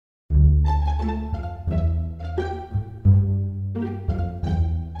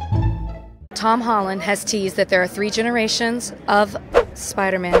Tom Holland has teased that there are 3 generations of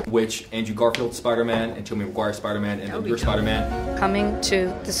Spider-Man. Which Andrew Garfield Spider-Man and Tobey Maguire Spider-Man and then your Spider-Man. Coming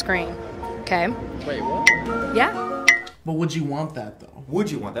to the screen. Okay? Wait, what? Yeah. But would you want that though? Would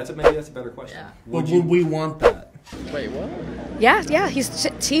you want? Maybe that's a better question. Yeah. Would we want that? Wait, what? Yeah, he's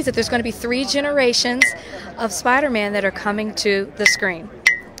teased that there's going to be 3 generations of Spider-Man that are coming to the screen.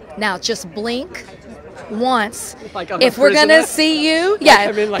 Now, just blink once if we're gonna see you.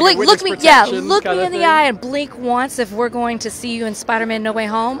 Yeah, blink. Look me. Yeah, look me in the eye and blink once if we're going to see you in Spider-Man: No Way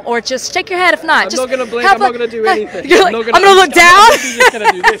Home, or just shake your head if not. I'm not gonna blink. I'm not gonna do anything. I'm gonna look down. I'm just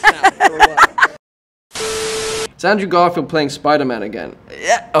gonna do this now. It's Andrew Garfield playing Spider-Man again.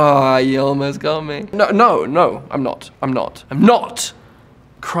 Yeah. Oh, you almost got me. No. I'm not.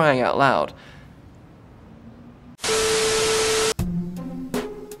 Crying out loud.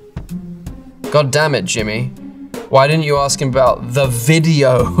 God damn it, Jimmy. Why didn't you ask him about the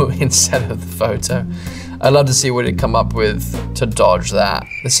video instead of the photo? I'd love to see what he'd come up with to dodge that.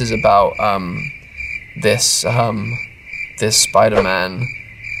 This is about this Spider-Man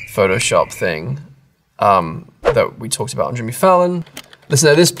Photoshop thing that we talked about on Jimmy Fallon. Listen,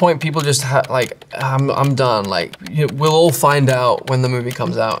 at this point, people just like, I'm done. Like, we'll all find out when the movie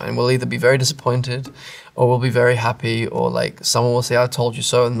comes out, and we'll either be very disappointed, or we'll be very happy, or like someone will say, "I told you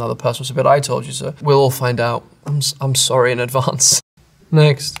so," and another person will say, "But I told you so." We'll all find out. I'm sorry in advance.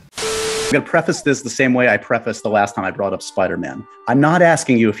 Next. I'm gonna preface this the same way I prefaced the last time I brought up Spider-Man. I'm not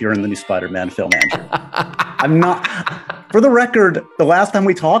asking you if you're in the new Spider-Man film, Andrew. I'm not. For the record, the last time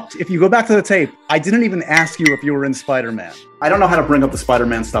we talked, if you go back to the tape, I didn't even ask you if you were in Spider-Man. I don't know how to bring up the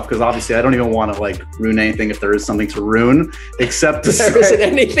Spider-Man stuff because obviously I don't even want to like ruin anything if there is something to ruin, except to there isn't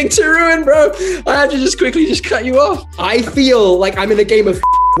anything to ruin, bro. I had to just quickly cut you off. I feel like I'm in a game of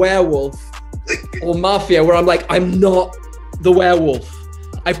werewolf or mafia where I'm like, I'm not the werewolf.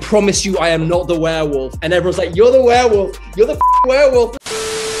 I promise you I am not the werewolf. And everyone's like, you're the werewolf. You're the werewolf.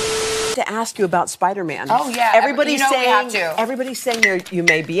 To ask you about Spider-Man. Oh yeah, everybody's saying, we have to. Everybody's saying you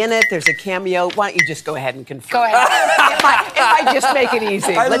may be in it. There's a cameo. Why don't you just go ahead and confirm? Go ahead. if I just make it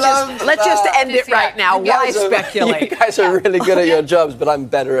easy. Let's just end it right now. Why speculate? You guys are really good at your jobs, but I'm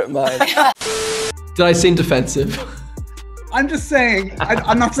better at mine. Did I seem defensive? I'm just saying.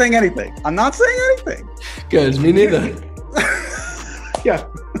 I'm not saying anything. I'm not saying anything. Good. Me neither. Yeah.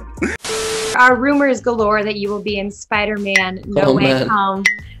 Are rumors galore that you will be in Spider-Man: No Way Home.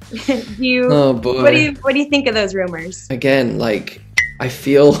 Oh boy. What do you think of those rumors? Again, like I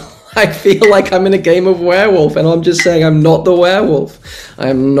feel like I'm in a game of werewolf, and I'm just saying I'm not the werewolf. I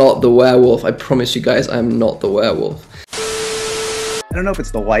am not the werewolf. I promise you guys, I am not the werewolf. I don't know if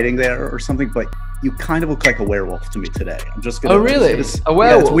it's the lighting there or something, but you kind of look like a werewolf to me today. I'm just gonna. Oh really? A werewolf?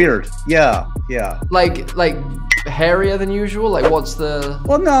 Yeah, it's weird. Yeah. Like hairier than usual? Like what's the...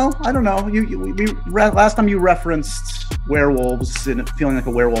 Well, no, I don't know. Last time you referenced werewolves and feeling like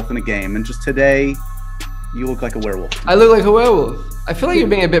a werewolf in a game, and just today, you look like a werewolf. I look like a werewolf. I feel like you're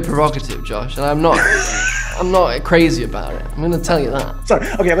being a bit provocative, Josh, and I'm not. I'm not crazy about it. I'm gonna tell you that. Sorry.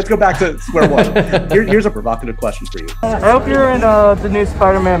 Okay, let's go back to square one. Here's a provocative question for you. I hope you're in the new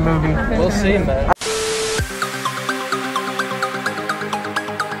Spider-Man movie. We'll see, man.